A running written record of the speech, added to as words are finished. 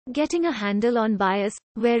Getting a handle on bias,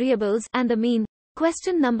 variables, and the mean.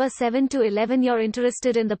 Question number 7 to 11. You're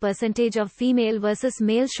interested in the percentage of female versus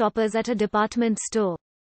male shoppers at a department store.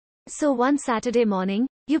 So one Saturday morning,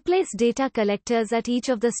 you place data collectors at each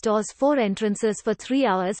of the store's 4 entrances for 3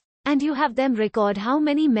 hours, and you have them record how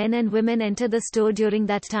many men and women enter the store during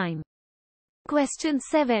that time. Question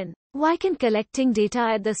 7. Why can collecting data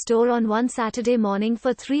at the store on one Saturday morning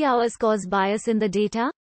for 3 hours cause bias in the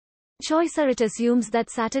data? Choice A. It assumes that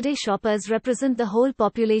Saturday shoppers represent the whole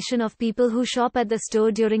population of people who shop at the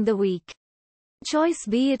store during the week. Choice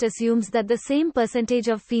B. It assumes that the same percentage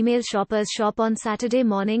of female shoppers shop on Saturday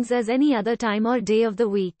mornings as any other time or day of the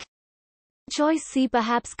week. Choice C.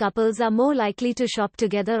 Perhaps couples are more likely to shop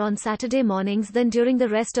together on Saturday mornings than during the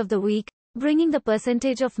rest of the week, bringing the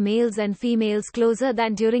percentage of males and females closer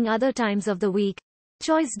than during other times of the week.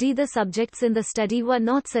 Choice D. The subjects in the study were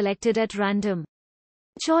not selected at random.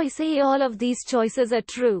 Choice A. All of these choices are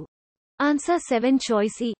true. Answer 7.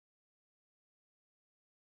 Choice E.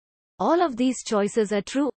 All of these choices are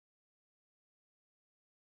true.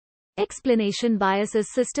 Explanation. Bias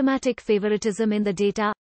is systematic favoritism in the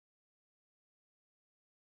data.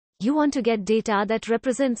 You want to get data that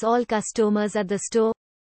represents all customers at the store,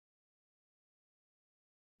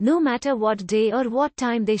 no matter what day or what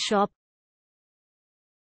time they shop,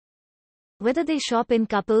 whether they shop in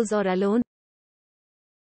couples or alone,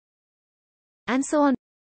 and so on.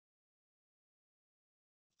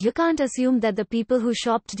 You can't assume that the people who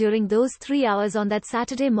shopped during those 3 hours on that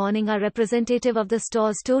Saturday morning are representative of the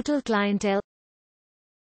store's total clientele.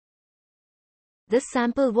 This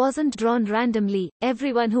sample wasn't drawn randomly,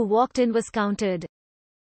 everyone who walked in was counted.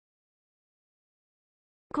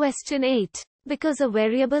 Question 8. Because a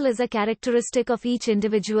variable is a characteristic of each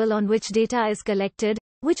individual on which data is collected,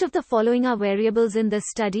 which of the following are variables in this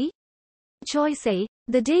study? Choice A.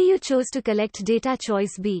 The day you chose to collect data.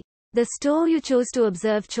 Choice B. The store you chose to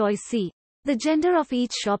observe. Choice C. The gender of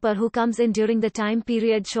each shopper who comes in during the time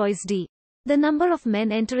period. Choice D. The number of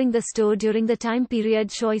men entering the store during the time period.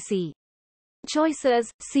 Choice E.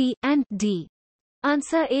 Choices C and D.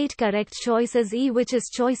 Answer 8. Correct choice is E, which is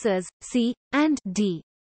choices C and D.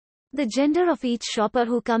 The gender of each shopper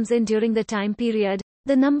who comes in during the time period,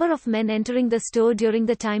 the number of men entering the store during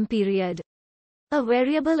the time period. A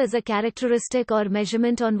variable is a characteristic or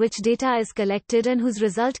measurement on which data is collected and whose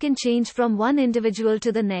result can change from one individual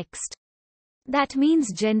to the next. That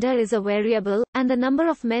means gender is a variable, and the number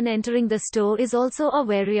of men entering the store is also a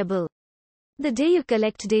variable. The day you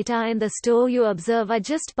collect data in the store you observe are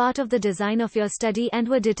just part of the design of your study and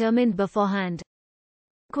were determined beforehand.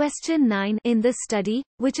 Question 9. In this study,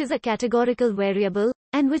 which is a categorical variable,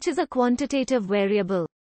 and which is a quantitative variable?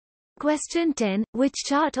 Question 10. Which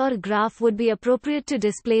chart or graph would be appropriate to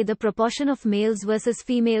display the proportion of males versus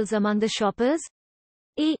females among the shoppers?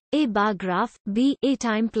 A bar graph, B. A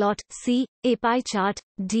time plot, C. A pie chart,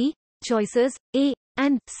 D. Choices, A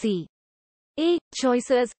and C. A.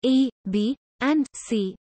 Choices, A, B, and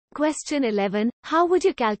C. Question 11. How would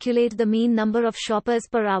you calculate the mean number of shoppers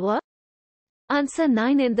per hour? Answer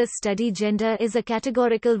 9. In this study, gender is a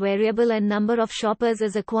categorical variable and number of shoppers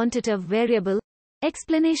is a quantitative variable.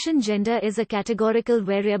 Explanation. Gender is a categorical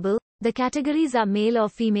variable, the categories are male or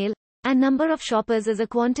female, and number of shoppers is a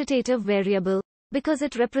quantitative variable, because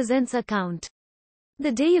it represents a count.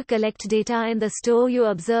 The day you collect data in the store you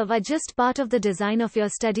observe are just part of the design of your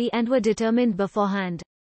study and were determined beforehand.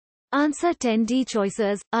 Answer 10. D.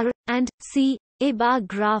 Choices, R, and C. A bar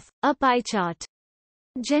graph, a pie chart.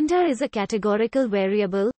 Gender is a categorical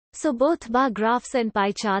variable, so both bar graphs and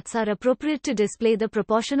pie charts are appropriate to display the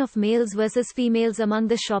proportion of males versus females among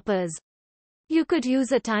the shoppers. You could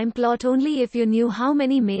use a time plot only if you knew how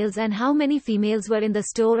many males and how many females were in the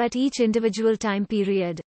store at each individual time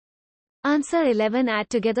period. Answer 11. Add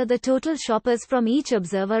together the total shoppers from each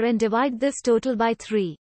observer and divide this total by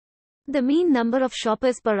 3. The mean number of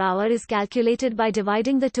shoppers per hour is calculated by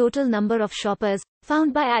dividing the total number of shoppers,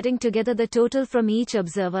 found by adding together the total from each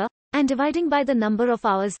observer, and dividing by the number of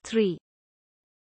hours 3.